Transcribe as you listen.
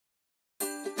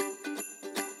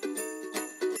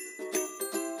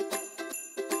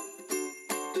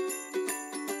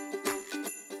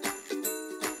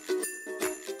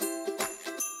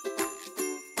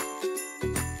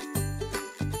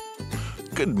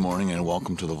Good morning and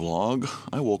welcome to the vlog.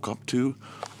 I woke up to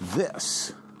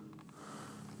this.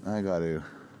 I got to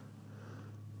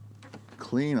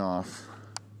clean off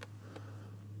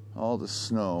all the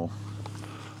snow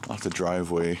off the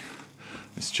driveway.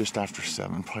 It's just after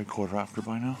 7, probably quarter after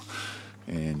by now.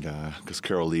 And because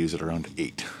Carol leaves at around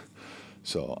 8.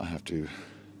 So I have to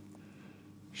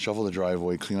shovel the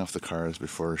driveway, clean off the cars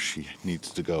before she needs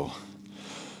to go.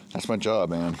 That's my job,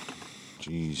 man.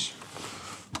 Jeez.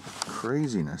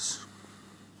 Craziness.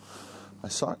 I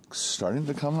saw it starting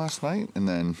to come last night and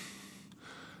then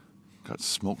got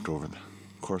smoked over the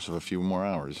course of a few more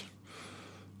hours.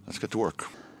 Let's get to work.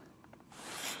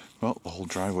 Well, the whole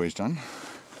driveway's done.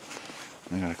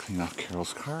 I gotta clean off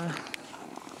Carol's car.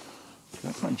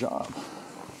 That's my job.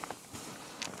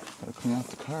 Gotta clean off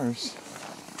the cars.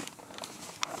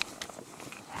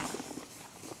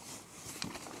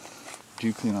 Do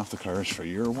you clean off the cars for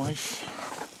your wife?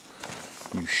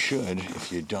 You should if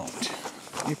you don't.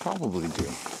 You probably do.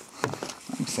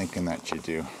 I'm thinking that you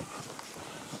do.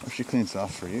 Or she cleans it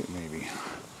off for you, maybe.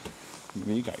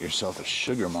 Maybe you got yourself a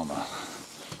sugar mama.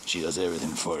 She does everything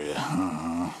for you.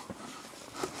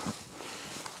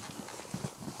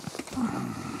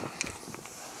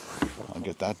 I'll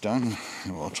get that done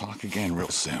and we'll talk again real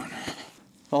soon.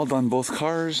 All done, both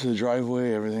cars, the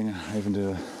driveway, everything. I even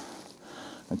did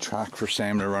a track for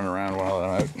Sam to run around while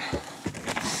I'm out.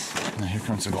 And here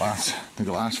comes the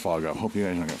glass fog up. Hope you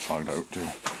guys don't get fogged out too.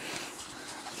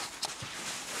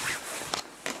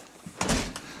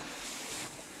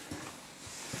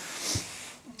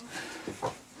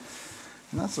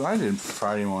 And that's what I did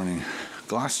Friday morning.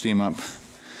 Glass steam up.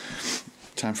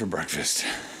 Time for breakfast.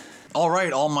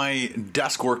 Alright, all my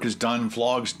desk work is done,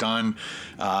 vlog's done.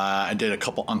 I did a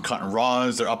couple uncut and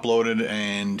raws, they're uploaded,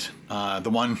 and the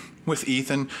one with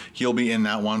Ethan, he'll be in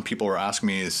that one. People were asking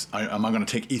me, am I going to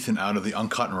take Ethan out of the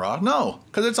uncut and raw? No,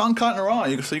 because it's uncut and raw, so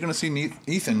you're going to see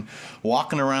Ethan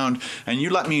walking around, and you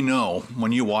let me know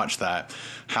when you watch that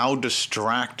how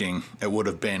distracting it would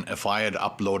have been if I had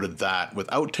uploaded that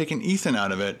without taking Ethan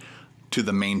out of it to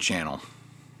the main channel.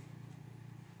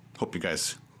 Hope you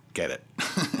guys get it.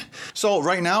 So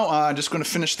right now, I'm just going to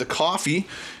finish the coffee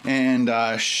and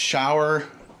shower.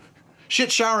 Shit,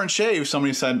 shower, and shave.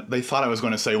 Somebody said they thought I was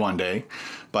going to say one day,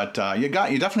 but you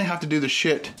definitely have to do the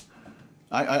shit.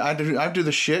 I do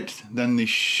the shit, then the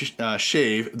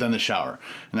shave, then the shower,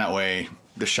 and that way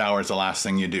the shower is the last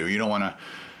thing you do. You don't want to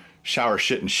shower,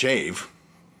 shit, and shave.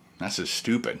 That's just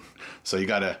stupid. So you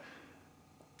gotta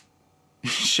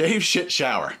shave, shit,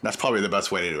 shower. That's probably the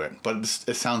best way to do it. But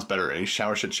it sounds better, eh?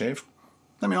 Shower, shit, shave.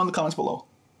 Let me know in the comments below.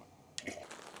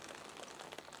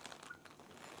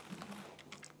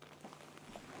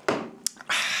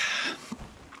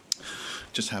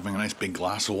 Just having a nice big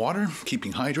glass of water,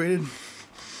 keeping hydrated.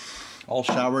 All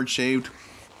showered, shaved.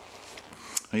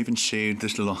 I even shaved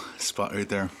this little spot right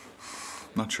there.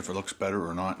 Not sure if it looks better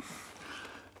or not.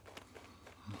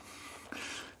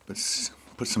 But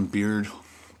put some beard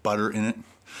butter in it.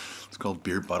 It's called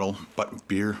beer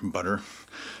butter.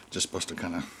 Just supposed to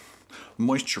kind of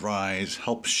moisturize,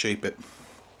 help shape it.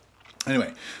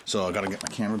 Anyway, so I gotta get my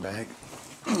camera bag.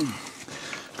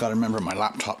 Gotta remember my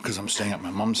laptop because I'm staying at my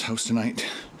mom's house tonight.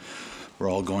 We're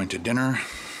all going to dinner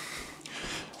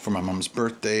for my mom's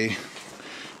birthday,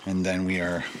 and then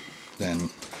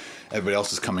everybody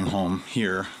else is coming home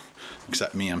here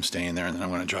except me. I'm staying there, and then I'm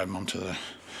going to drive mom to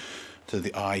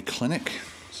the eye clinic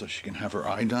so she can have her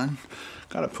eye done.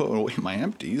 Gotta put away my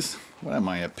empties. What am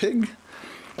I, a pig?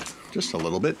 Just a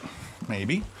little bit,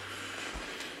 maybe.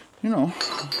 You know,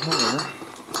 whatever.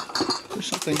 There's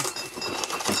something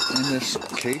in this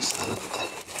case.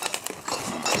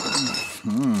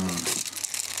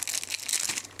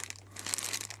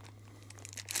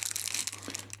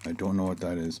 I don't know what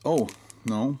that is. Oh,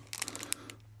 no.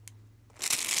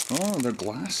 Oh, they're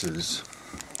glasses.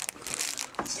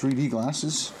 3D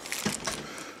glasses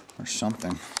or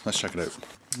something. Let's check it out.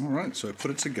 Alright, so I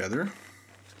put it together.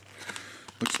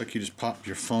 Looks like you just pop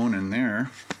your phone in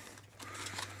there,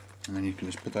 and then you can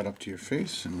just put that up to your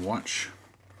face and watch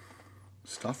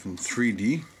stuff in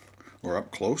 3D or up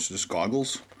close, just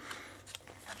goggles.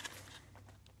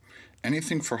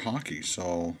 Anything for hockey,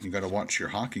 so you got to watch your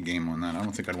hockey game on that. I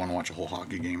don't think I'd want to watch a whole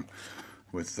hockey game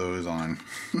with those on.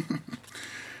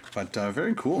 But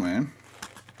very cool, man.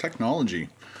 Technology.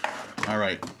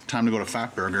 Alright, time to go to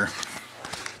Fatburger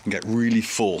and get really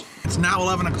full. It's now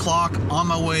 11 o'clock, on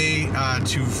my way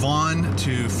to Vaughan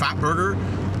to Fatburger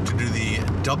to do the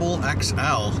double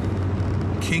XL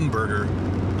King Burger.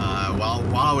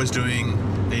 While I was doing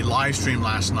a live stream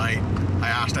last night, I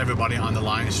asked everybody on the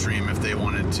live stream if they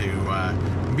wanted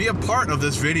to be a part of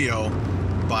this video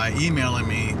by emailing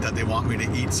me that they want me to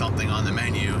eat something on the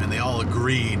menu, and they all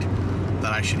agreed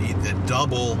that I should eat the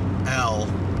double XL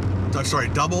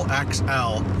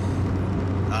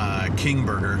King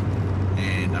Burger.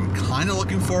 And I'm kind of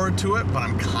looking forward to it, but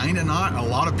I'm kind of not. A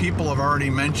lot of people have already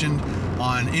mentioned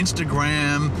on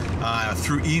Instagram,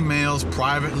 through emails,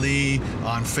 privately,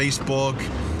 on Facebook,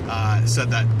 said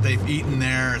that they've eaten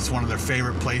there. It's one of their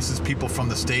favorite places. People from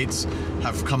the States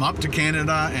have come up to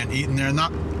Canada and eaten there.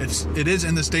 It is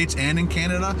in the States and in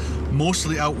Canada,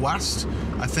 mostly out west.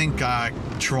 I think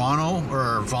Toronto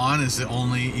or Vaughan is the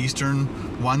only eastern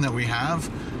one that we have.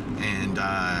 And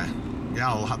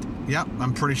yeah,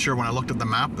 I'm pretty sure when I looked at the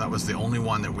map, that was the only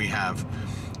one that we have.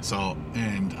 So,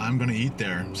 and I'm gonna eat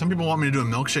there. Some people want me to do a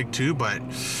milkshake too, but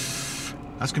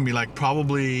that's gonna be like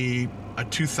probably a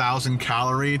 2,000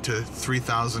 calorie to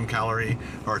 3,000 calorie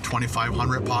or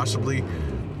 2,500 possibly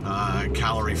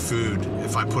calorie food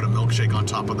if I put a milkshake on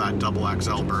top of that double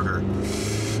XL burger.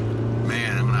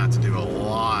 Man, I'm gonna have to do a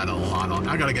lot.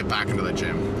 I gotta get back into the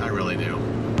gym. I really do.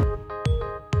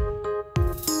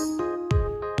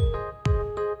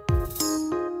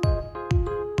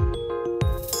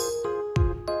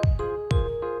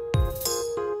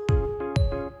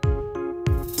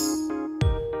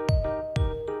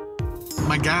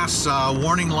 My gas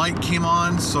warning light came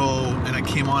on, and it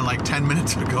came on like 10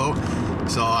 minutes ago,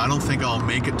 so I don't think I'll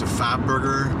make it to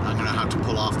Fatburger. I'm gonna have to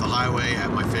pull off the highway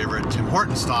at my favorite Tim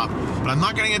Hortons stop, but I'm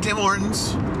not getting a Tim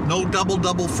Hortons. No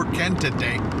double for Ken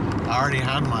today. I already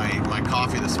had my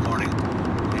coffee this morning,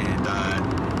 and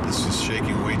it's just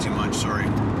shaking way too much, sorry.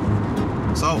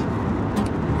 So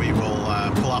we will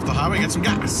pull off the highway and get some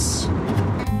gas.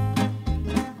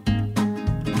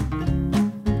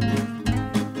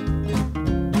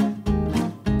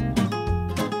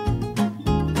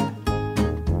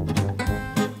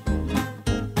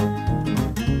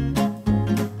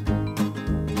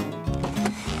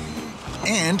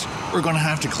 And we're going to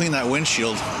have to clean that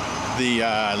windshield. The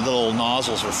little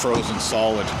nozzles are frozen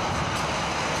solid.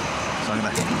 So I'm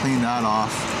going to clean that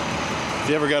off. If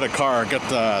you ever get a car, get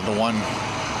the one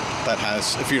that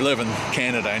has, if you live in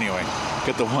Canada anyway,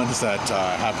 get the ones that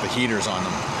have the heaters on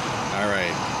them.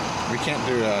 Alright, we can't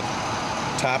do a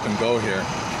tap and go here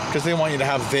because they want you to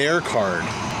have their card.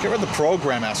 Get rid of the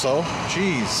program, SO.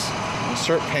 Jeez.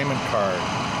 Insert payment card.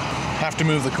 Have to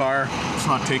move the car. It's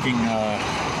not taking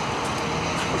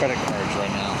credit cards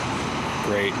right now.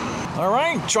 Great.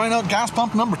 Alright, trying out gas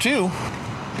pump number 2.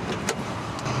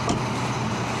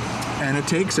 And it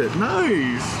takes it.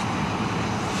 Nice.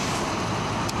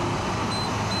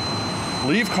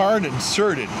 Leave card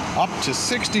inserted. Up to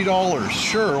 $60.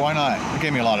 Sure, why not? It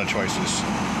gave me a lot of choices.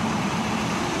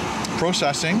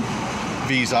 Processing.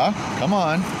 Visa. Come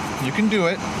on. You can do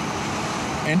it.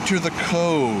 Enter the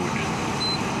code.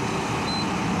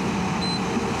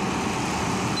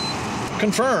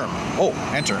 Confirm. Oh,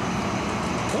 enter.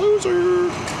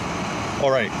 Loser. All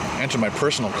right, enter my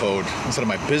personal code instead of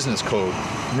my business code.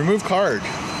 Remove card.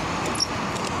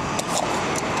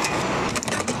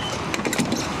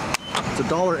 It's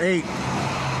 $1.08.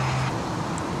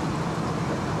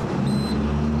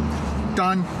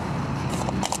 Done.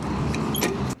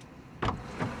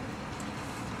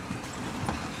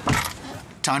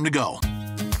 Time to go.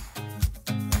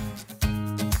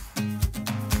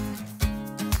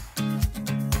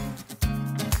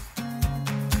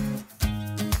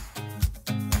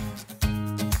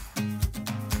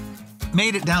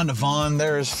 Made it down to Vaughan.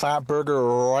 There's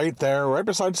Fatburger right there, right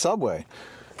beside Subway.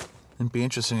 It'd be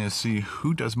interesting to see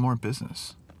who does more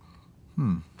business.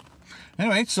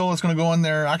 Anyway, so it's going to go in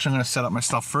there. Actually, I'm going to set up my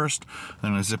stuff first. Then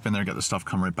I'm going to zip in there, get the stuff,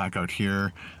 come right back out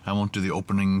here. I won't do the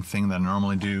opening thing that I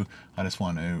normally do. I just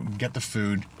want to get the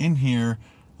food in here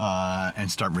and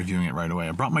start reviewing it right away.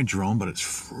 I brought my drone, but it's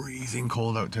freezing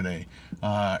cold out today.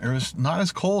 It was not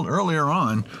as cold earlier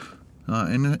on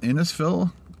in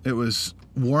Innisfil. It was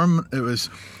warm. It was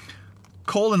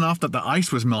cold enough that the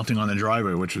ice was melting on the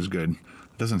driveway, which was good.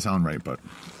 Doesn't sound right, but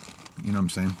you know what I'm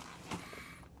saying.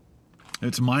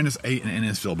 It's -8 in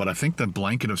Innisfil, but I think the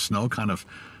blanket of snow kind of,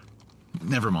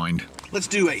 never mind. Let's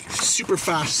do a super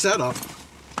fast setup.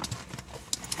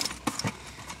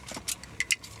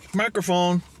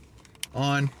 Microphone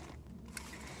on.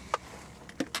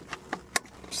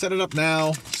 Set it up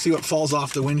now. See what falls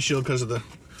off the windshield because of the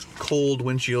cold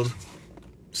windshield.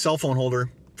 Cell phone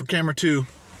holder for camera 2.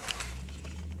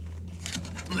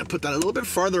 I'm gonna put that a little bit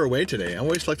farther away today. I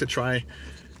always like to try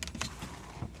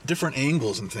different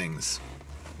angles and things.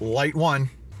 Light 1.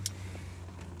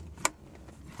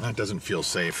 That doesn't feel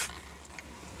safe.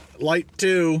 Light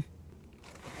 2.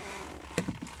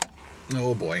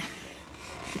 Oh boy.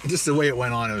 Just the way it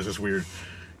went on, it was just weird.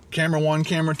 Camera 1,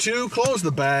 camera 2, close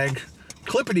the bag.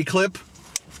 Clippity clip.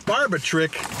 Barb a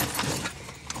trick.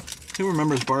 Who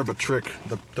remembers Barb a trick?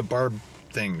 The Barb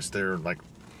things. They're like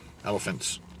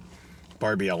elephants.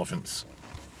 Barbie elephants.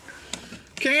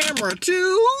 Camera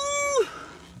 2.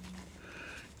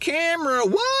 Camera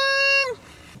 1.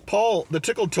 Paul, the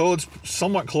tickled toad's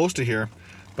somewhat close to here,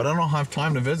 but I don't have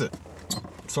time to visit.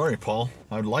 Sorry, Paul.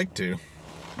 I'd like to,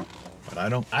 but I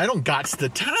don't got the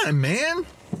time, man.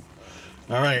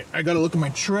 All right, I gotta look at my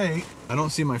tray. I don't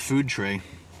see my food tray.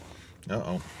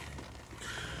 Uh-oh.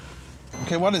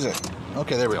 Okay, what is it?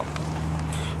 Okay, there we go.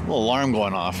 A little alarm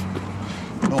going off.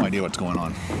 No idea what's going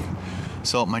on.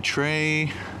 So my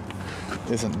tray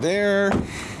isn't there.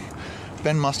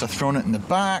 Ben must have thrown it in the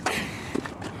back.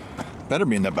 Better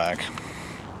be in the back.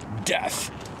 Death.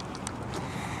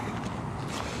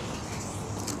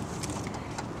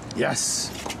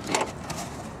 Yes.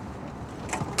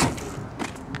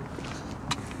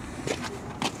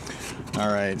 All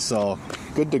right, so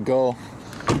good to go.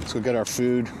 Let's go get our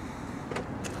food.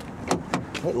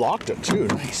 It locked it too,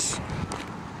 nice.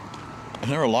 I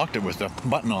never locked it with the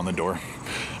button on the door.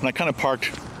 And I kind of parked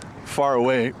far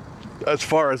away, as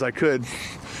far as I could,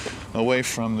 away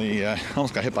from the, I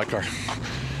almost got hit by a car,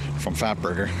 from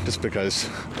Fatburger, just because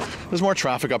there's more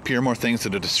traffic up here, more things to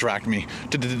distract me,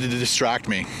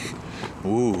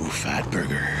 Ooh,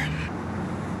 Fatburger.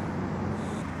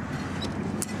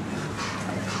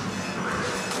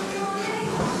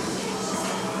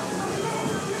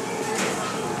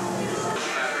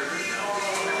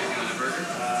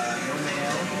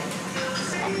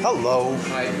 Hello.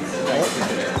 Hi.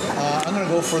 I'm gonna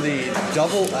go for the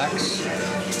triple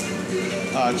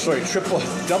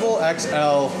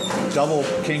XL double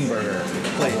king burger,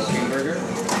 please. King burger?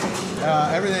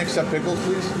 Everything except pickles,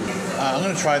 please. I'm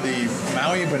gonna try the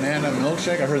Maui banana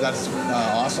milkshake. I heard that's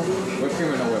awesome. Whipped cream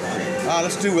or no whipped cream?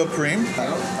 Let's do whipped cream.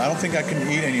 I don't think I can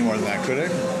eat any more than that, could I?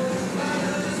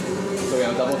 So we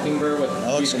have double king burger with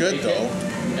That looks good though.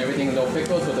 Everything no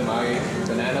pickles with the Maui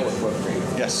banana with whipped cream.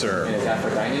 Yes, sir. And is that for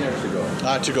dining or to go?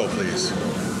 To go, please.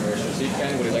 Here's your seat,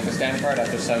 Ken. Would you like a stand card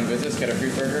after 7 visits? Get a free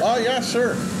burger? Oh, yeah,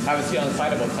 sure. Have a seat on the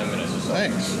side about 10 minutes or so.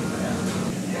 Thanks.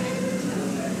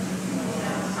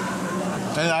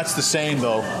 And that's the same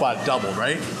though, but double,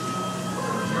 right?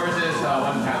 Yours is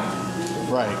 1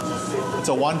 pound. Right. It's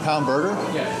a 1 pound burger?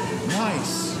 Yes.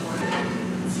 Nice.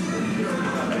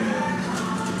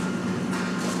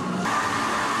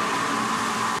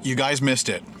 You guys missed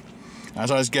it. As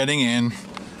I was getting in,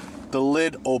 the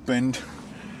lid opened,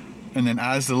 and then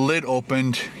as the lid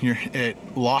opened, it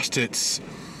lost its,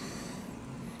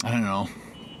 I don't know,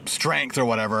 strength or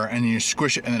whatever, and you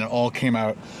squish it, and then it all came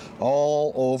out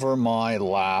all over my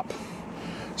lap.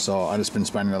 So I've just been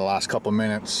spending the last couple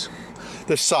minutes.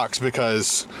 This sucks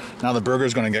because now the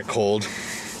burger's gonna get cold.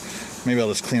 Maybe I'll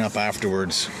just clean up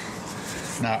afterwards.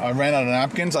 Now, I ran out of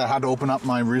napkins. I had to open up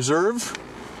my reserve,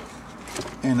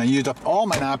 and I used up all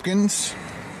my napkins.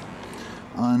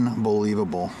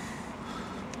 Unbelievable.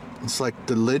 It's like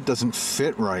the lid doesn't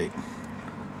fit right.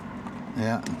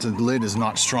 Yeah, the lid is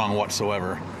not strong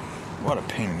whatsoever. What a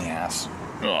pain in the ass.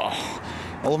 Ugh.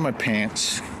 All over my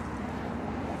pants.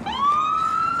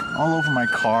 All over my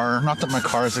car. Not that my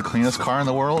car is the cleanest car in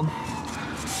the world,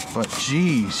 but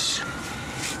geez.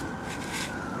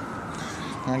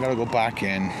 I gotta go back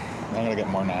in. I gotta get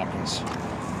more napkins.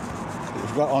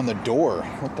 We've got on the door.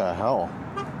 What the hell?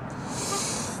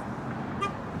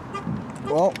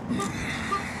 Well,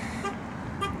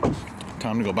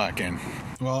 time to go back in.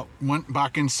 Well, went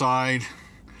back inside,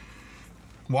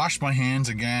 washed my hands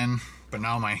again, but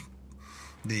now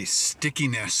the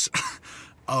stickiness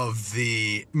of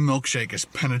the milkshake is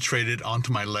penetrated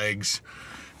onto my legs,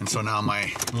 and so now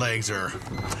my legs are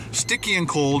sticky and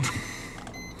cold.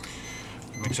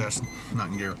 Make sure that's not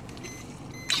in gear.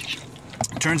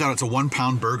 Turns out it's a 1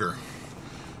 pound burger.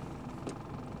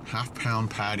 Half pound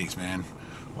patties, man.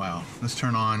 Wow. Let's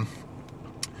turn on.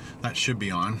 That should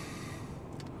be on.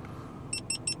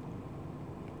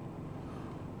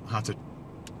 I'll have to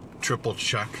triple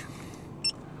check.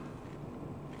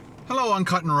 Hello,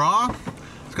 Uncut and Raw.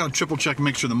 Just gotta triple check and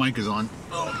make sure the mic is on.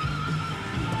 Oh.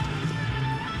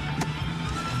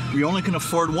 We only can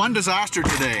afford one disaster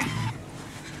today.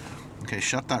 Okay,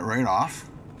 shut that right off.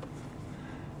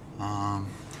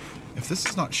 If this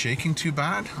is not shaking too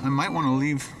bad, I might want to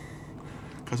leave,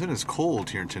 because it is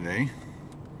cold here today.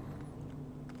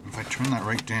 If I turn that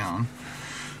right down.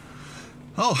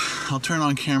 Oh, I'll turn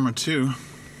on camera 2.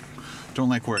 Don't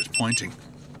like where it's pointing.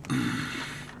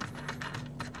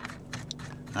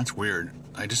 That's weird.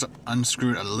 I just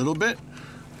unscrewed a little bit,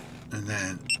 and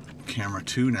then camera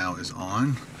 2 now is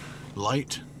on.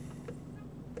 Light.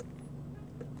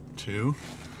 2.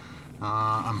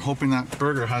 I'm hoping that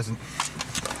burger hasn't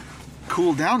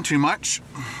cooled down too much,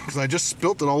 because I just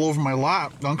spilt it all over my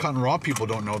lap. The Uncut and Raw people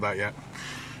don't know that yet.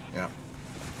 Yeah.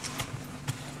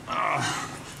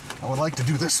 I would like to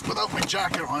do this without my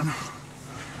jacket on.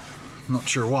 I'm not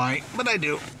sure why, but I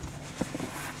do.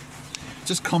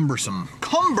 Just cumbersome.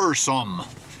 Cumbersome!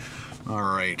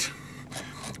 Alright.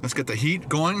 Let's get the heat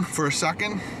going for a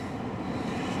second.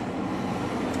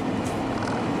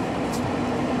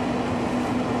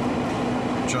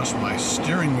 Adjust my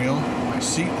steering wheel, my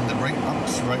seat in the right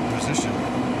upright position.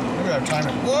 Maybe I have time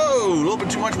to... Whoa! A little bit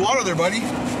too much water there, buddy.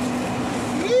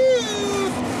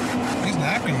 Woo! These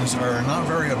napkins are not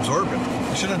very absorbent.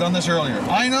 I should have done this earlier.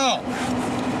 I know!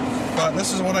 But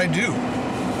this is what I do.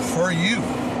 For you.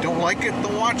 Don't like it,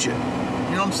 don't watch it. You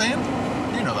know what I'm saying?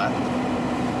 You know that.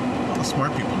 All the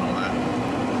smart people know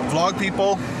that. Vlog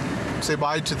people, say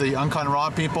bye to the Uncut and Raw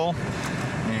people.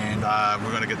 And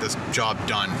we're gonna get this job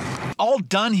done. All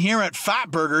done here at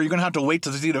Fatburger. You're gonna have to wait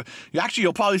to see the...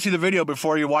 You'll probably see the video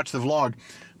before you watch the vlog.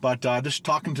 But just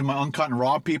talking to my Uncut and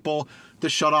Raw people.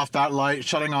 Just shut off that light.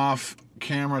 Shutting off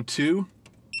camera 2.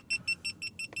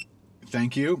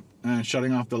 Thank you. And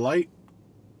shutting off the light.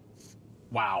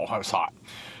 Wow, that was hot.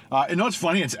 You know what's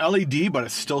funny? It's LED, but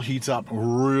it still heats up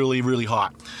really, really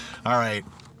hot. All right.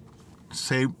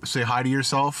 Say hi to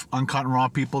yourself, Uncut and Raw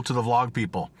people, to the vlog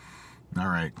people. All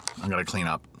right, I'm gonna clean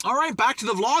up. All right, back to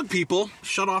the vlog people.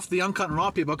 Shut off the Uncut and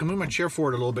Raw people. I can move my chair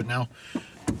forward a little bit now.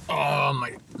 Oh,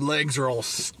 my legs are all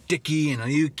sticky and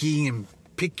yucky and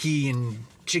picky and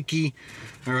chicky.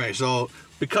 All right, so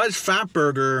because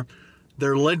Fatburger,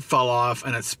 their lid fell off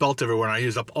and it spelt everywhere and I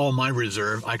used up all my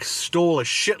reserve, I stole a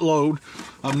shitload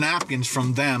of napkins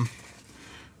from them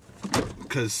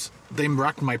because they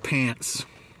wrecked my pants.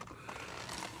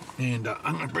 And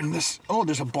I'm gonna bring this. Oh,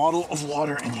 there's a bottle of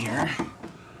water in here.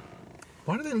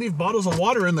 Why do they leave bottles of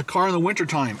water in the car in the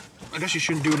wintertime? I guess you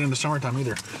shouldn't do it in the summertime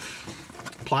either.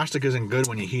 Plastic isn't good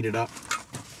when you heat it up.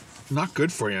 Not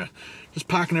good for you. Just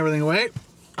packing everything away.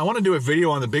 I want to do a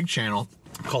video on the big channel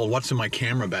called What's in My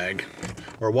Camera Bag,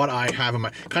 or what I have in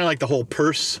my, kind of like the whole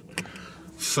purse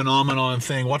phenomenon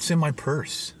thing. What's in my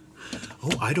purse?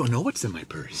 Oh, I don't know what's in my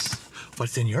purse.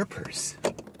 What's in your purse?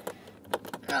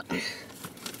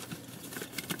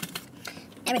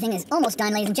 Everything is almost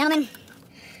done, ladies and gentlemen.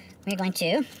 We're going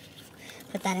to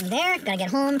put that in there. Gotta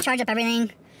get home, charge up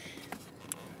everything,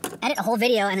 edit a whole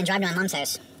video, and then drive to my mom's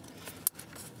house.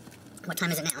 What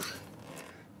time is it now?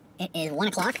 It is 1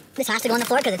 o'clock. This has to go on the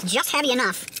floor because it's just heavy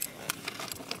enough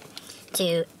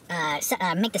to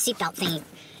make the seatbelt thingy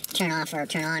turn off or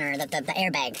turn on, or the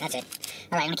airbag. That's it.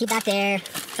 All right, I'm gonna keep that there.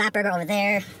 Fatburger over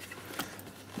there.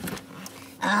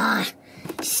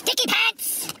 Sticky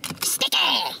pants!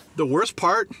 Sticky! The worst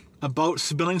part about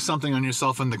spilling something on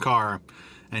yourself in the car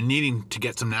and needing to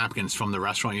get some napkins from the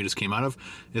restaurant you just came out of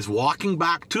is walking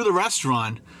back to the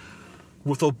restaurant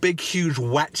with a big, huge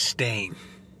wet stain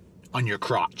on your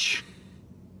crotch.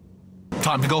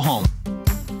 Time to go home.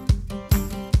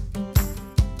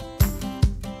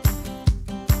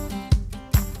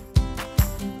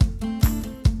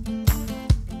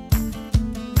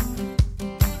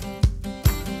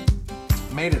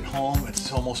 Made it home.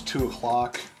 It's almost 2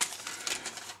 o'clock.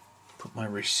 Put my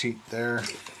receipt there.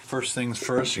 First things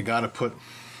first, you gotta put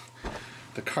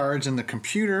the cards in the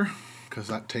computer because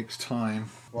that takes time.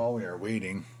 While we are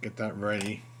waiting, get that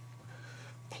ready.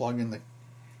 Plug in the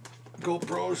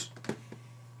GoPros.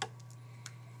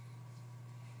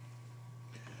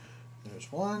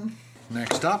 There's one.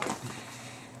 Next up,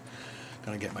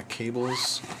 gotta get my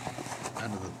cables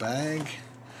out of the bag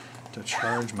to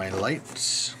charge my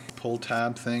lights. Pull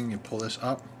tab thing, you pull this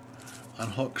up,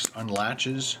 unhooks,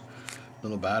 unlatches,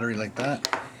 little battery like that.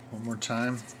 One more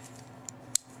time.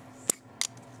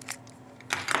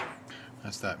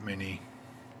 That's that mini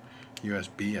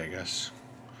USB, I guess.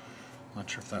 Not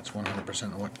sure if that's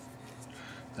 100% what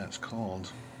that's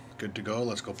called. Good to go,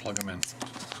 let's go plug them in.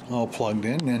 All plugged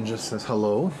in, Ninja says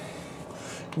hello.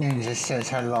 Ninja says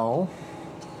hello.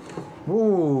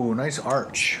 Ooh, nice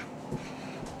arch.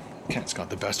 Kent's got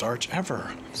the best arch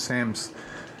ever. Sam's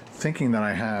thinking that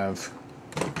I have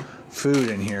food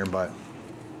in here, but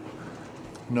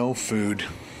no food.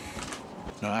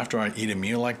 Now after I eat a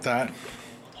meal like that,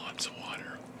 lots of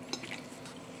water.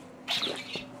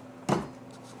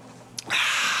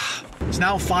 It's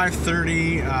now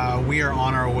 5:30. We are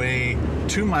on our way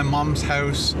to my mom's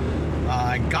house.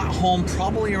 I got home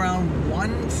probably around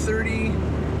 1:30,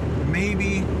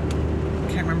 maybe.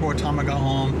 Can't remember what time I got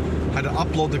home. Had to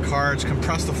upload the cards,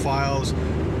 compress the files,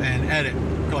 and edit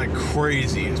like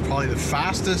crazy. It's probably the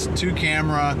fastest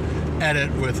 2-camera edit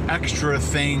with extra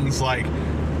things like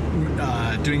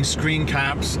doing screen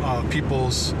caps of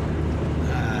people's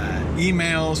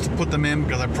emails to put them in,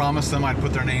 because I promised them I'd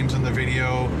put their names in the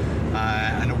video.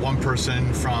 And one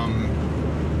person from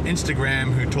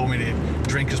Instagram who told me to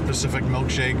drink a specific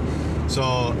milkshake.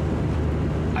 So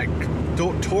I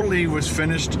totally was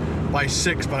finished by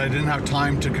 6, but I didn't have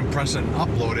time to compress it and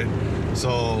upload it.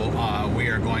 So we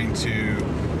are going to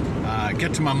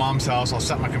get to my mom's house. I'll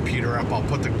set my computer up, I'll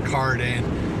put the card in,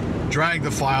 drag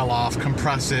the file off,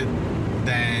 compress it,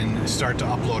 then start to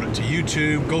upload it to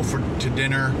YouTube, go to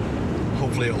dinner.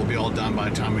 Hopefully it will be all done by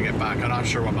the time we get back. I'm not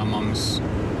sure what my mom's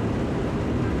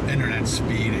internet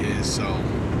speed is, so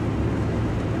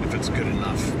if it's good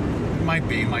enough. It might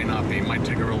be, might not be, might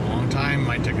take a real long time,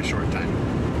 might take a short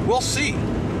time. We'll see.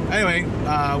 Anyway,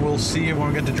 we'll see you when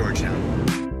we get to Georgetown.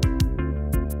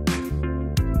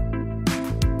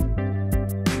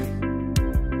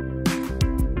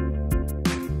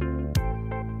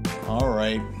 All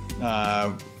right.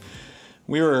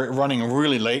 We were running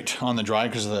really late on the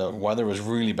drive because the weather was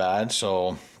really bad,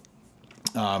 so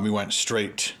we went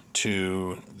straight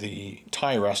to the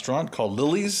Thai restaurant called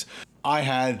Lily's. I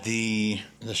had the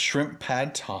shrimp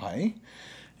pad Thai,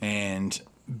 and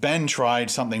Ben tried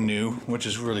something new, which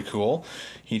is really cool.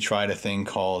 He tried a thing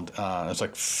called it's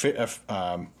like fish,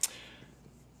 but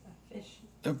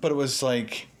it was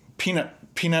like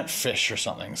peanut fish or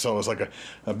something. So it was like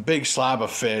a big slab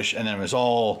of fish, and then it was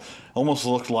almost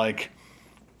looked like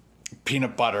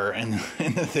peanut butter and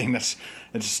the thing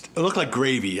it looked like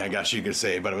gravy, I guess you could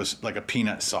say, but it was like a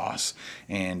peanut sauce.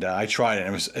 And I tried it,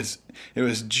 and it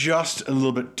was just a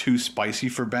little bit too spicy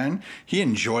for Ben. He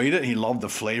enjoyed it, he loved the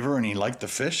flavor, and he liked the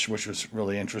fish, which was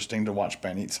really interesting to watch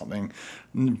Ben eat something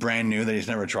brand new that he's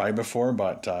never tried before,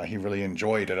 but he really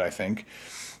enjoyed it, I think.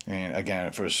 And again,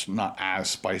 if it was not as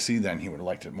spicy, then he would have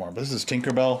liked it more. But this is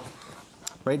Tinkerbell.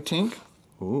 Right, Tink?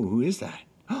 Ooh, who is that?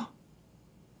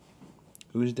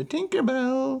 Who's the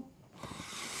Tinkerbell?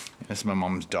 That's my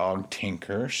mom's dog,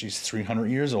 Tinker. She's 300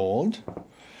 years old.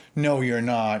 No, you're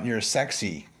not. You're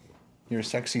sexy. You're a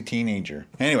sexy teenager.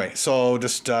 Anyway, so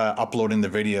just uploading the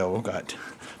video. Got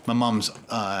my mom's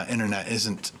internet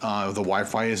isn't, the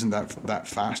Wi-Fi isn't that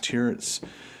fast here. It's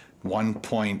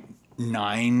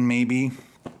 1.9 maybe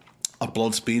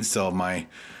upload speed. So my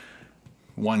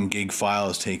 1 gig file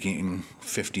is taking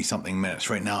 50 something minutes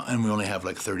right now, and we only have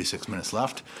like 36 minutes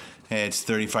left. It's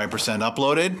 35%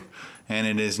 uploaded, and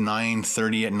it is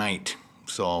 9:30 at night.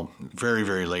 So very,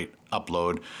 very late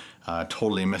upload.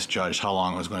 Totally misjudged how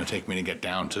long it was going to take me to get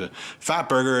down to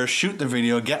Fatburger, shoot the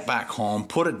video, get back home,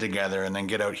 put it together, and then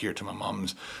get out here to my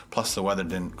mom's. Plus the weather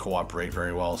didn't cooperate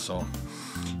very well. So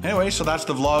anyway, so that's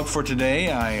the vlog for today.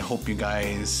 I hope you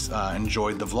guys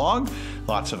enjoyed the vlog.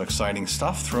 Lots of exciting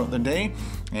stuff throughout the day.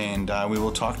 And we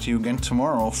will talk to you again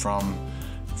tomorrow from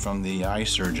the eye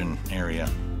surgeon area.